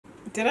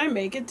Did I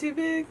make it too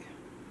big?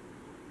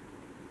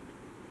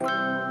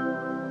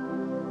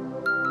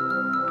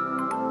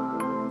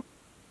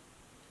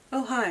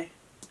 Oh, hi.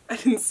 I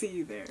didn't see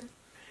you there.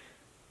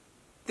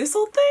 This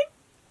old thing?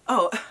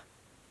 Oh,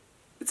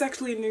 it's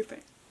actually a new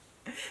thing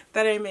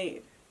that I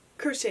made.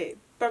 Crocheted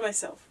by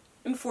myself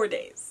in 4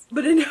 days.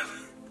 But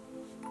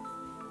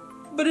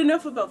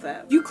enough about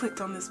that. You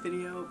clicked on this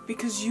video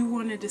because you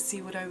wanted to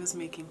see what I was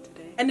making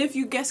today. And if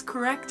you guessed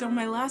correct on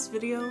my last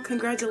video,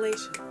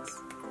 congratulations.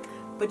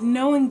 But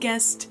no one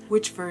guessed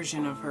which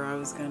version of her I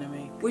was gonna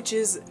make, which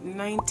is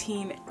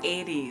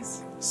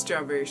 1980's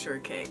strawberry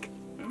shortcake.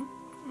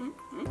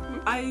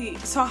 I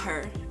saw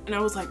her and I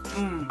was like,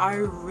 I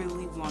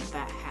really want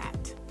that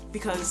hat.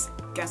 Because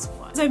guess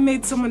what? I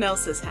made someone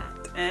else's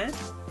hat.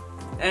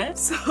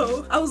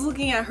 So I was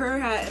looking at her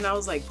hat and I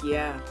was like,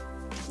 yeah,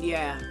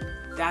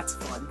 that's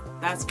fun.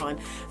 That's fun.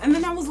 And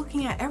then I was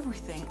looking at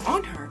everything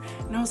on her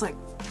and I was like,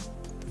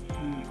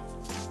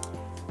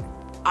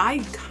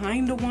 I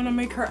kind of want to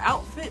make her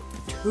outfit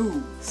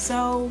too.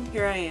 So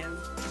here I am,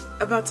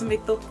 about to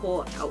make the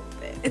whole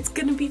outfit. It's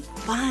gonna be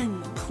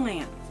fun.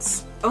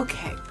 Plants.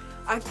 Okay,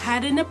 I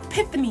had an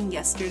epiphany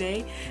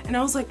yesterday and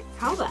I was like,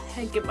 how the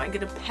heck am I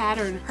gonna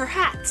pattern her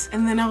hat?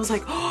 And then I was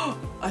like, oh,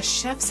 a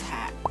chef's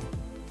hat.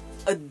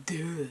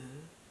 Duh.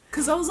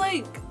 Cause I was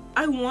like,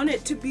 I want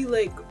it to be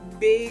like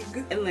big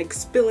and like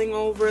spilling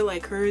over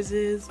like hers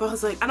is. But I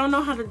was like, I don't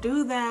know how to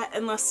do that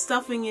unless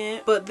stuffing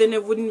it, but then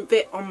it wouldn't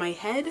fit on my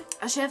head.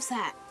 A chef's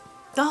hat.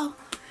 Duh.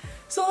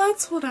 So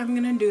that's what I'm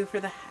gonna do for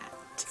the hat.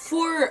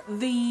 For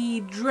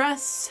the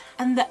dress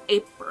and the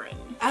apron,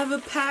 I have a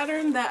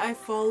pattern that I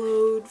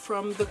followed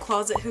from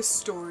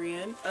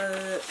TheClosetHistorian.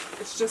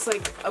 It's just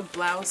like a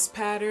blouse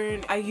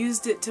pattern. I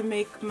used it to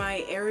make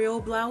my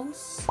Ariel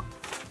blouse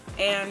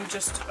and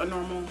just a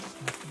normal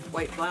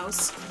white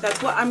blouse.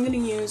 That's what I'm gonna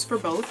use for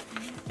both.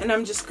 And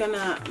I'm just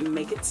gonna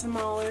make it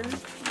smaller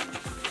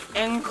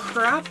and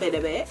crop it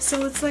a bit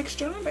so it's like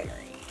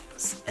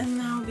strawberries. And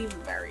that'll be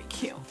very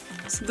cute.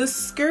 So the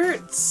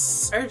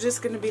skirts are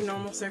just gonna be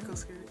normal circle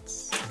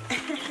skirts.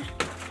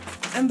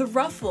 And the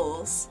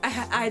ruffles,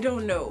 I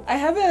don't know. I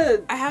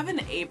have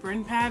an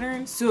apron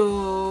pattern,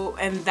 so,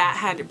 and that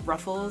had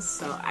ruffles,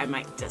 so I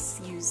might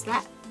just use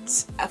that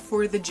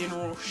for the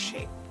general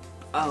shape.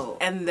 Oh,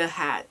 and the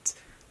hat.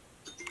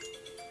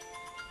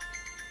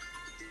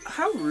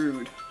 How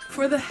rude.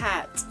 For the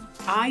hat,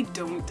 I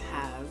don't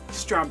have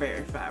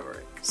strawberry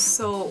fabric.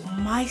 So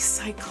my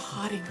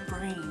psychotic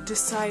brain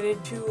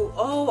decided to,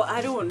 oh,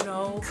 I don't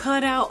know,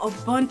 cut out a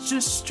bunch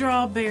of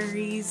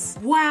strawberries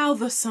while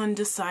the sun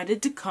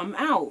decided to come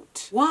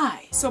out.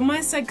 Why? So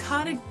my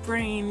psychotic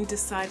brain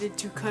decided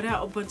to cut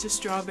out a bunch of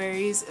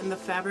strawberries in the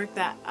fabric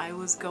that I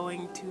was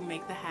going to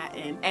make the hat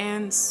in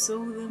and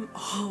sew them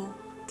all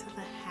to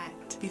the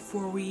hat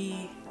before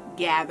we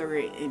gather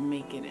it and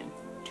make it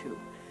into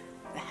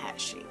the hat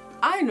shape.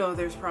 I know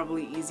there's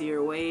probably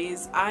easier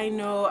ways. I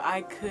know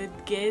I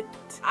could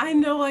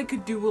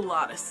do a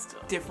lot of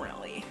stuff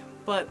differently,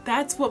 but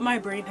that's what my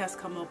brain has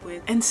come up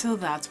with, and so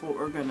that's what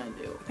we're gonna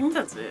do. I think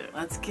that's it.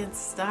 Let's get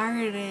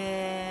started.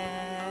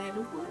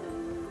 Woo.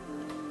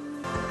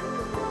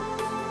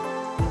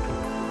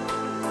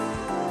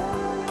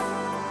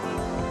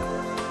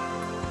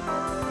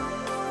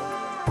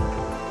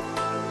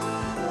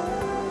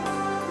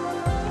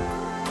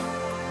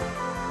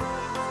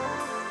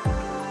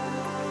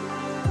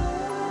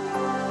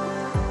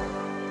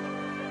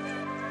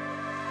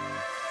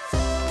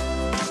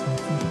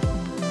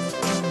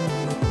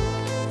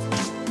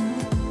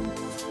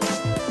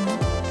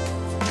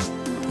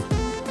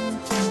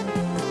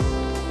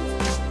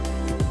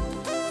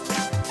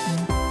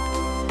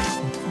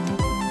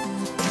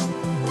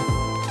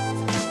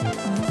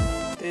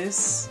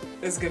 This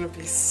is gonna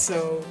be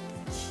so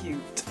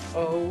cute.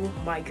 Oh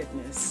my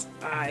goodness.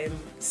 I'm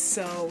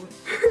so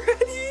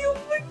ready. Oh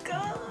my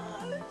gosh.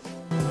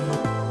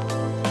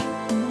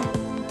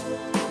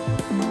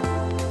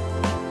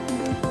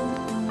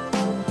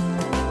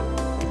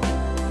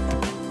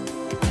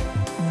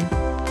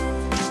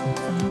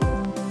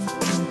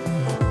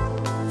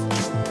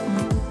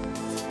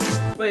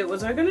 Wait,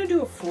 was I gonna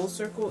do a full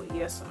circle?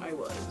 Yes, I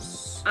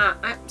was. I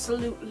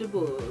absolutely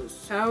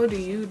was. How do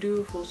you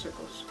do a full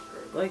circle skirt?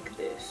 Like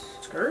this.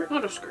 Skirt?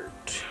 Not a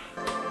skirt.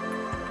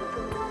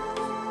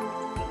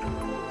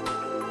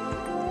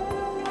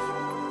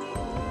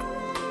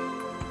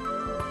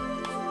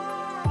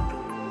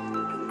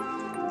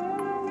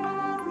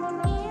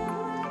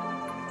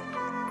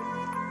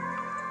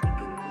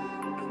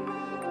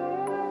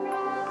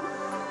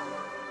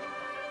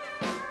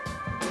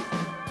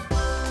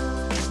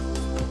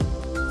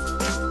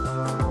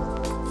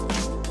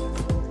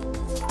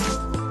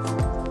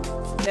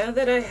 Now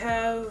that I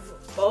have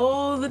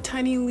all the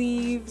tiny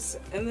leaves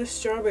and the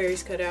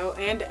strawberries cut out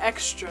and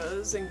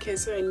extras in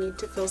case I need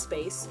to fill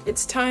space,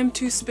 it's time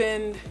to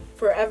spend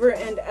forever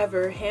and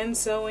ever hand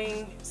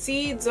sewing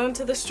seeds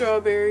onto the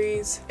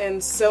strawberries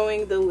and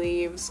sewing the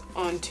leaves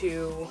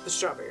onto the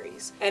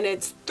strawberries. And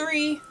it's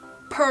 3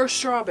 per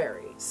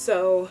strawberry.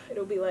 So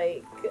it'll be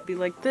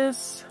like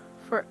this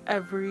for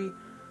every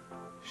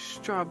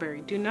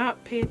strawberry. Do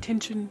not pay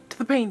attention to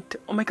the paint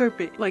on my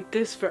carpet. Like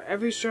this for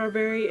every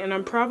strawberry, and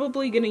I'm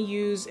probably gonna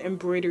use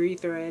embroidery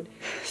thread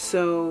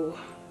so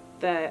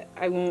that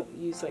I won't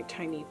use like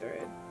tiny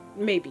thread.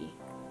 Maybe.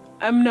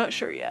 I'm not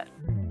sure yet.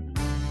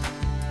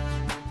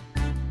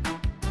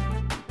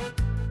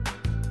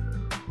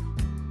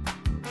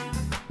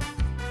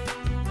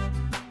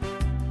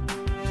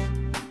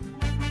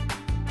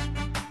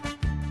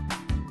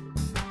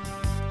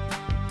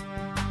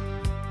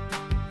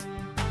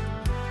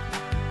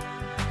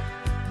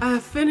 I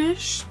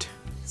finished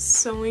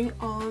sewing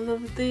all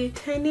of the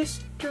tiny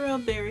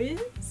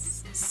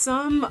strawberries.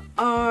 Some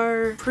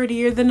are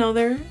prettier than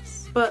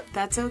others, but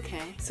that's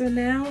okay. So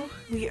now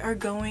we are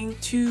going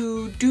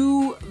to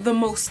do the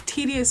most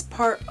tedious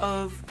part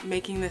of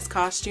making this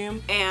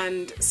costume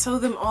and sew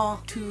them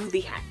all to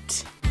the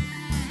hat.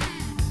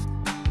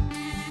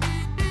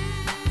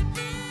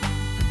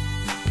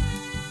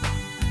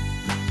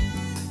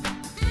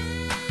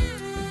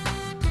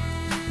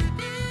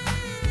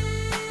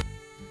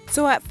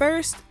 So at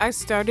first, I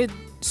started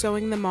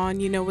sewing them on,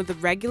 you know, with a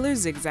regular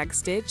zigzag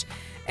stitch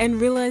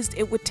and realized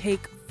it would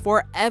take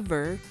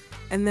forever.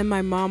 And then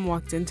my mom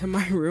walked into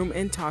my room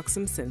and talked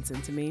some sense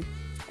into me.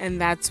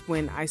 And that's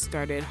when I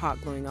started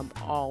hot gluing them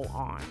all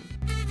on.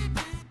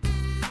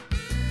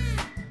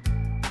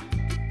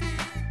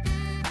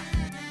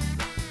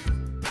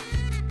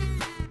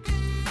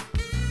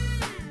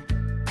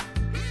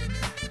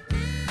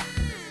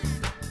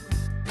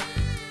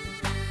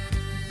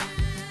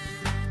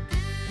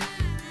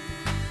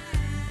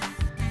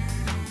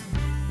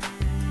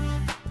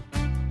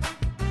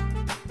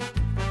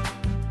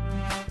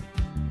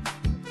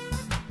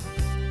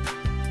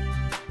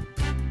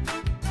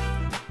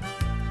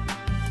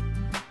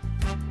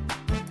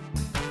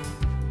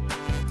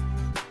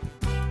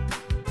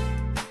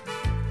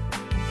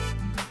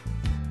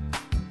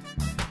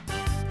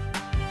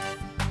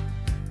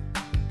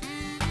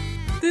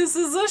 This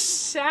is a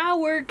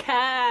shower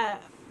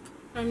cap.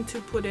 I'm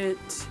to put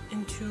it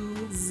into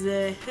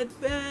the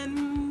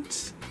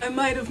headband. I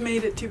might have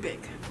made it too big.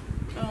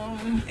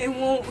 It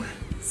won't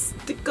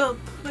stick up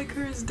like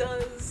hers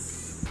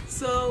does.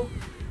 So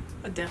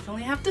I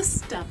definitely have to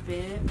stuff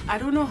it. I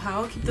don't know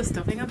how I'll keep the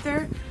stuffing up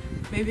there.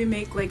 Maybe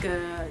make like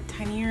a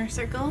tinier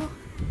circle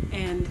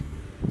and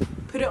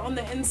put it on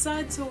the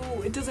inside so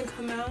it doesn't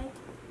come out.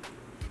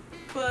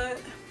 But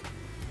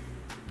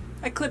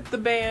I clipped the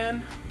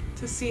band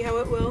to see how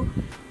it will,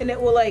 and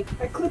it will like,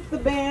 I clip the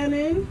band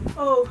in,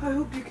 oh I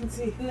hope you can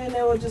see, and then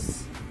it will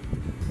just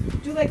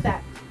do like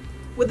that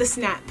with a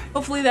snap.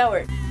 Hopefully that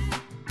works.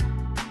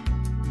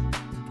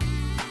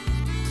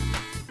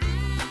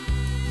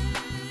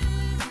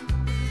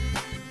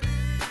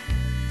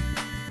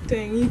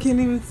 Dang, you can't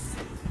even see.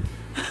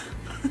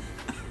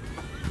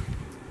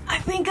 I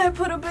think I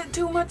put a bit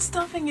too much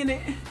stuffing in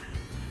it.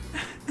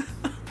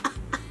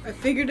 I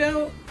figured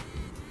out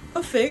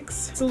a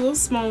fix. It's a little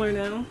smaller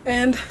now,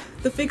 and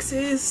the fix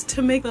is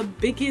to make the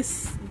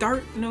biggest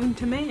dart known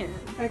to man.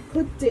 I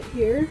clipped it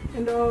here,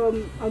 and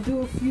I'll do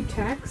a few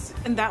tacks,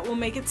 and that will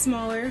make it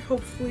smaller,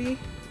 hopefully.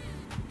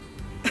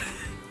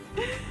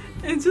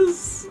 It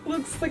just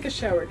looks like a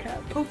shower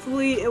cap.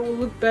 Hopefully it will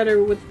look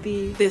better with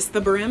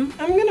the brim.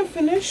 I'm gonna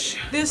finish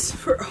this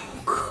for,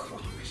 oh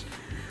gosh.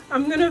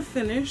 I'm gonna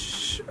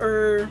finish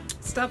or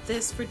stop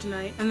this for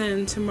tonight, and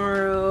then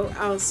tomorrow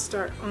I'll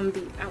start on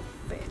the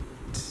outfit.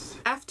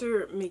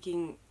 After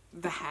making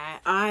the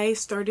hat, I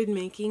started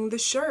making the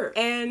shirt,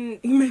 and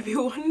you may be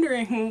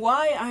wondering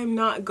why I'm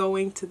not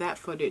going to that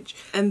footage,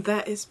 and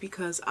that is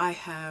because I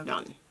have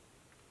none.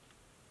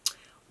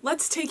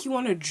 Let's take you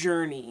on a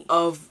journey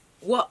of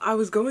what I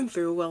was going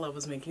through while I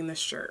was making this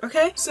shirt.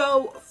 Okay,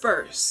 so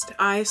first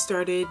I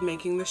started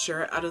making the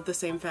shirt out of the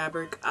same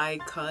fabric I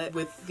cut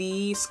with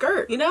the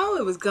skirt. You know,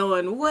 it was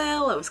going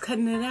well, I was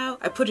cutting it out,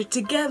 I put it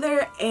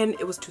together, and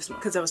it was too small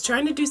because I was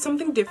trying to do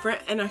something different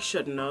and I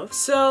shouldn't have.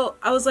 So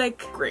I was like,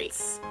 great,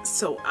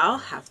 so I'll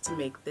have to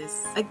make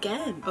this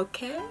again,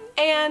 okay?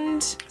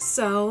 And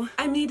so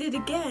I made it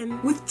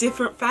again with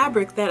different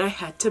fabric that I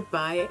had to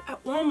buy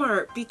at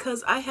Walmart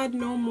because I had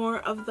no more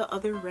of the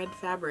other red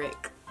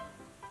fabric.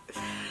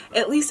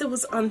 At least it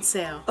was on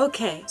sale.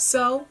 Okay,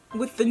 so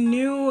with the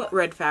new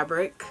red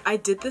fabric, I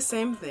did the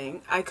same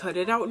thing. I cut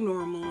it out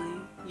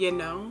normally, you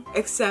know,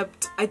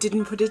 except I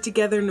didn't put it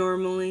together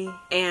normally,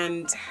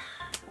 and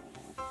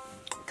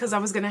because I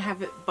was gonna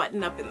have it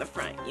button up in the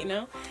front, you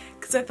know,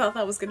 because I thought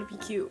that was gonna be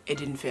cute. It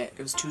didn't fit.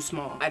 It was too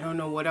small. I don't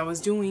know what I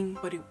was doing,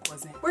 but it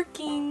wasn't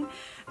working.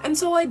 And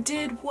so I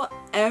did what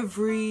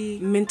every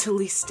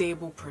mentally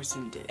stable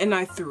person did, and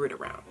I threw it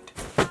around.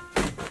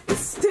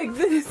 Stick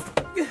this.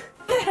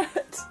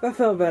 That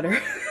felt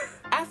better.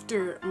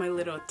 After my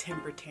little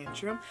temper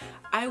tantrum,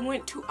 I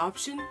went to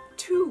option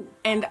 2,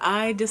 and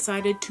I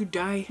decided to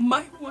dye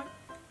my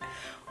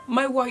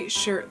white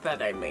shirt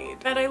that I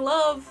made, that I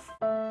love.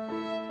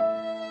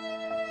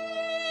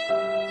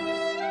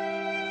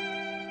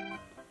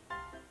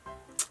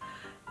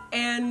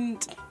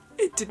 And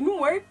it didn't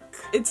work.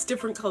 It's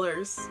different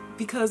colors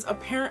because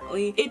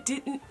apparently it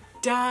didn't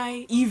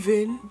dye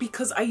even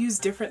because I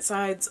used different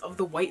sides of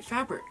the white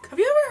fabric. Have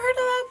you ever heard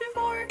of that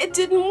before? It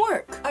didn't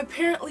work. I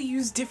apparently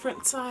used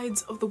different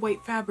sides of the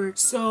white fabric,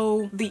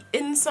 so the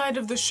inside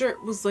of the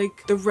shirt was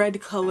like the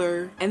red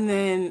color and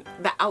then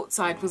the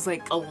outside was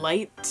like a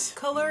light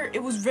color.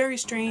 It was very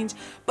strange,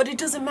 but it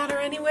doesn't matter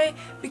anyway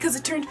because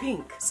it turned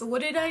pink. So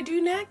what did I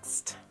do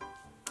next?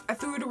 I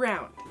threw it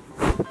around.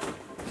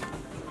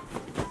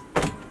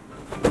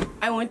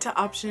 I went to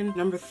option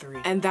number 3,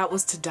 and that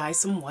was to dye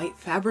some white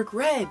fabric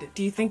red.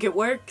 Do you think it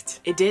worked?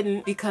 It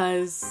didn't,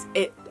 because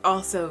it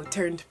also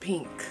turned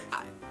pink.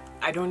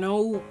 I don't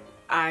know.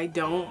 I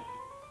don't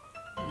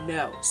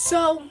know.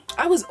 So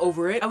I was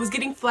over it. I was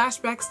getting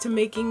flashbacks to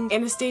making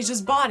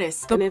Anastasia's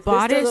bodice. The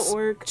bodice doesn't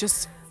work,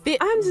 just fit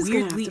I'm just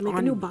gonna have weirdly to make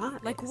a new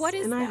bodice. Like, what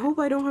is and that? I hope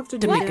I don't have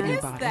to Make do a new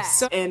that. bodice.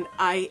 So, and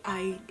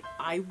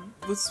I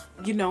was,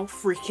 you know,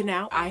 freaking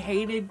out. I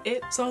hated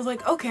it. So I was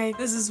like, okay,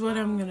 this is what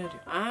I'm gonna do.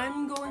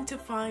 I'm going to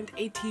find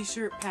a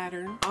t-shirt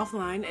pattern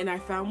offline, and I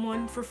found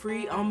one for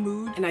free on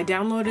Mood, and I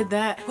downloaded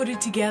that, put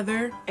it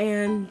together,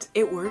 and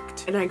it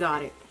worked, and I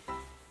got it.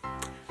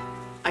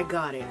 I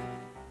got it.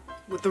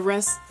 With the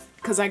rest,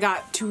 because I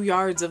got 2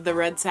 yards of the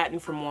red satin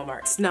from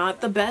Walmart. It's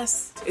not the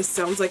best. It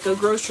sounds like a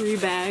grocery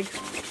bag,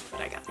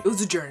 but I got it. It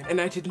was a journey, and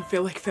I didn't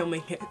feel like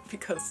filming it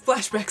because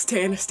flashbacks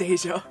to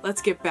Anastasia.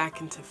 Let's get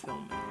back into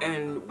filming,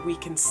 and we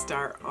can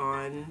start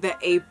on the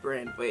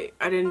apron. Wait,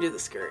 I didn't do the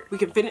skirt. We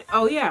can finish.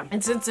 Oh yeah,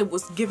 and since it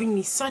was giving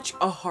me such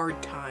a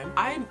hard time,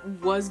 I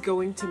was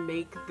going to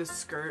make the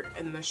skirt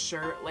and the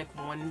shirt like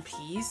one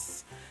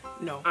piece.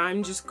 No,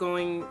 I'm just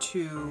going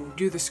to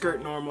do the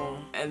skirt normal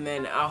and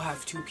then I'll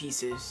have 2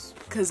 pieces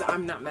because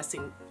I'm not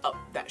messing up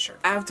that shirt.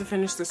 I have to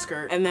finish the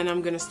skirt and then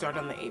I'm gonna start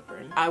on the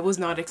apron. I was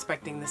not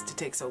expecting this to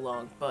take so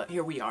long, but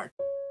here we are.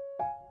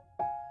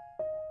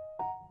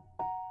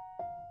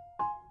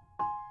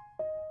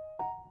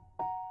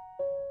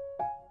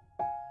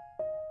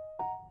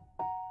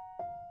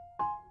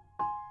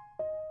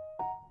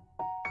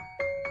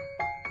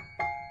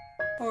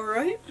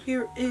 Alright,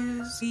 here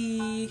is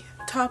the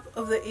top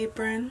of the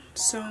apron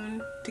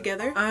sewn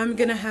together. I'm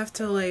gonna have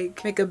to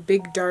like make a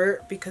big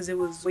dart because it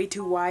was way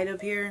too wide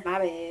up here. My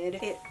bad.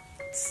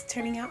 It's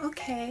turning out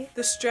okay.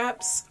 The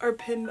straps are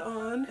pinned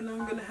on and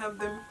I'm gonna have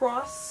them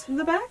cross in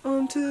the back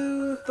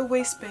onto the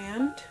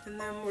waistband. And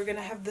then we're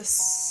gonna have the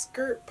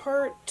skirt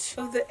part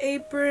of the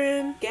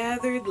apron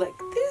gathered like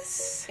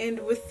this. And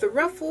with the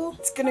ruffle,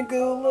 it's gonna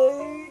go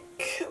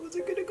like, was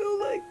it gonna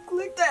go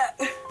like that?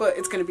 But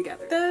it's gonna be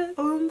gathered that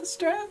on the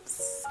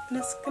straps and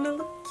it's gonna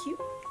look cute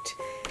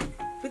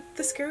with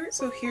the skirt.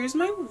 So here's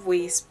my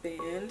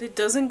waistband. It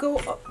doesn't go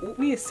up. Let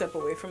me step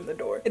away from the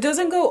door. It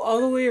doesn't go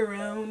all the way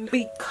around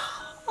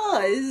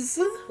because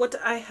what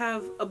I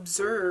have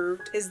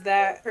observed is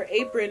that her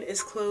apron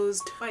is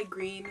closed by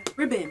green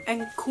ribbon,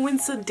 and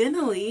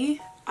coincidentally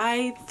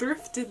I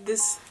thrifted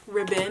this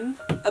ribbon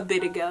a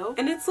bit ago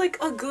and it's like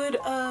a good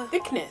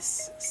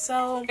thickness,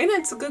 so, and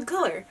it's a good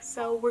color,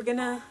 so we're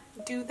gonna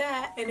do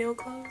that and it'll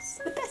close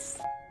with this.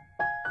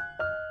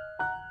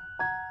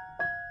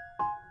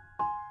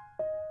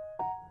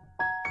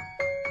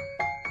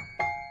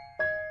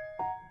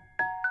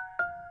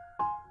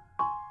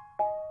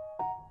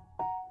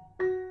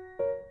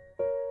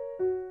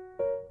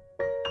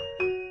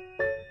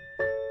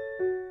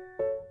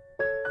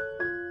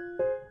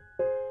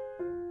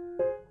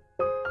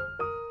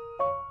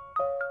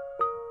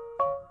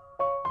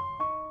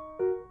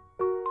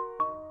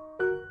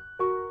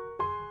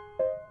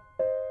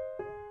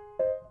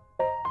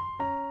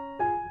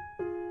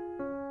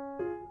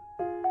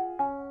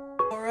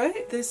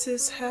 Alright, this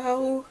is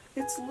how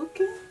it's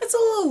looking. It's a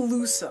little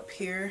loose up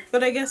here,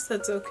 but I guess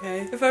that's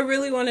okay. If I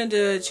really wanted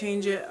to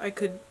change it, I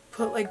could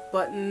put like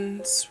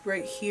buttons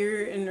right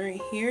here and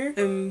right here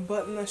and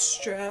button the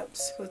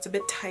straps so it's a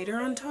bit tighter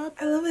on top.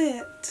 I love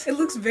it. It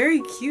looks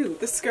very cute.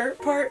 The skirt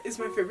part is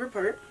my favorite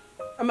part.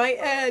 I might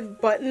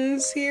add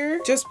buttons here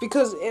just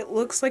because it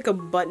looks like a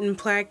button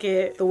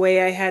placket the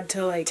way I had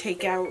to like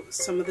take out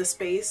some of the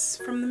space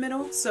from the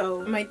middle,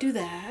 so I might do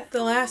that.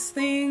 The last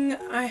thing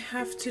I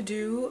have to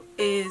do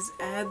is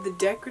add the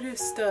decorative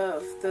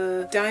stuff,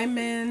 the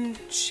diamond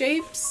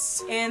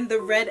shapes and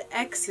the red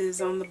X's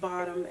on the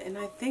bottom, and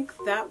I think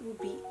that will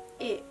be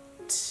it.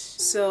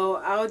 So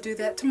I'll do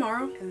that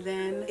tomorrow and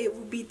then it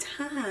will be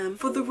time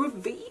for the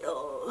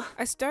reveal.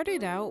 I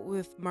started out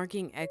with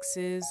marking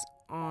X's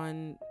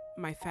on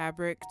my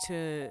fabric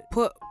to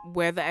put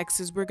where the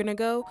X's were gonna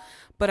go,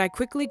 but I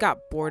quickly got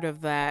bored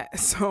of that,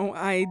 so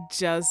I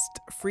just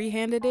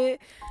freehanded it.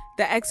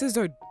 The X's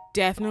are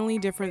definitely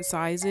different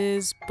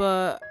sizes,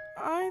 but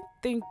I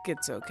think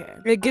it's okay.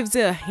 It gives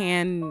it a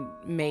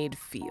handmade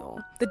feel.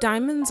 The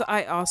diamonds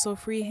I also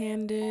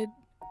freehanded,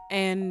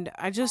 and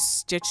I just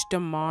stitched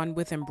them on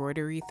with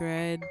embroidery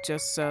thread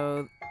just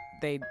so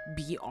they'd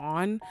be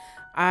on.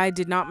 I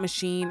did not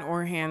machine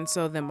or hand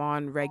sew them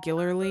on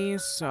regularly,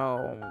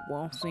 so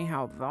we'll see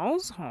how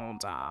those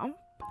hold up.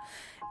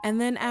 And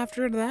then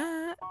after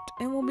that,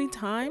 it will be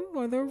time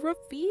for the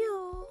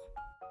reveal.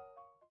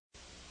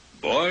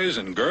 Boys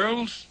and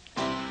girls,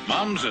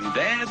 moms and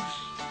dads,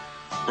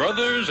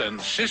 brothers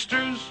and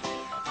sisters,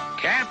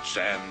 cats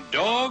and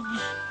dogs,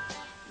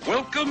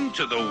 welcome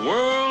to the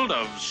world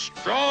of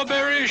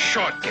strawberry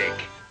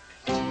shortcake.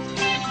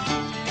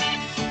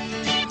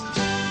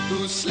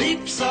 Who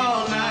sleeps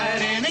all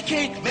night in a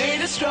cake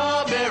made of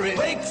strawberry,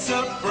 wakes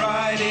up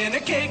bright in a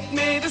cake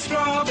made of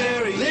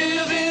strawberry,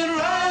 living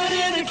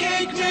right in a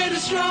cake made of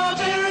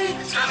strawberry.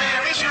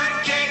 Strawberry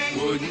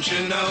shortcake, wouldn't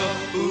you know?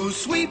 Who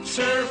sweeps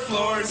her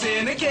floors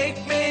in a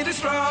cake made of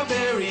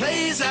strawberry,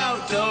 plays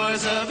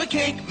outdoors of a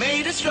cake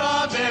made of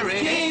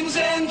strawberry, games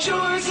and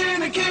chores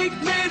in a cake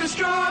made of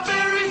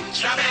strawberry.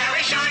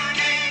 Strawberry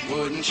shortcake,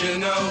 wouldn't you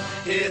know?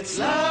 It's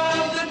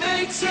love that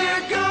makes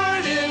her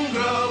garden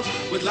grow,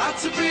 with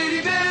lots of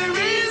pretty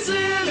berries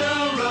in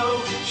a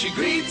row. She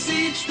greets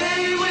each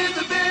day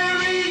with a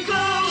berry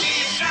glow.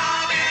 She's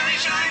strawberry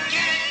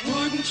shortcake.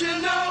 Wouldn't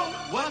you know?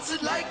 What's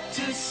it like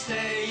to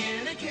stay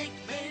in a cake?